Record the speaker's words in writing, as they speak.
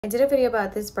I did a video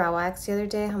about this brow wax the other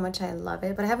day, how much I love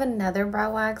it, but I have another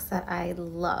brow wax that I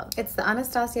love. It's the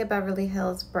Anastasia Beverly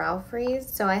Hills Brow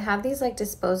Freeze. So I have these like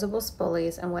disposable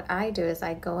spoolies, and what I do is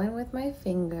I go in with my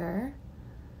finger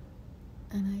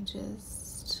and I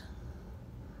just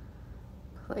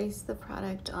place the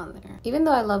product on there. Even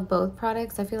though I love both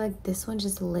products, I feel like this one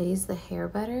just lays the hair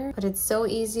better, but it's so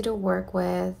easy to work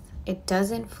with. It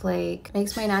doesn't flake,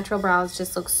 makes my natural brows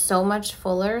just look so much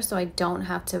fuller, so I don't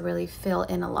have to really fill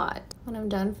in a lot. When I'm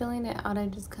done filling it out, I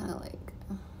just kind of like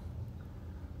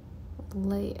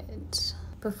lay it.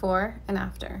 Before and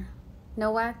after.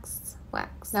 No wax,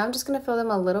 wax. Now I'm just gonna fill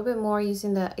them a little bit more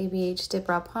using the ABH Dip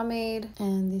Brow Pomade.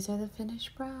 And these are the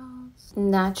finished brows.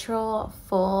 Natural,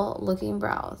 full looking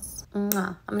brows.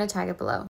 Mwah. I'm gonna tag it below.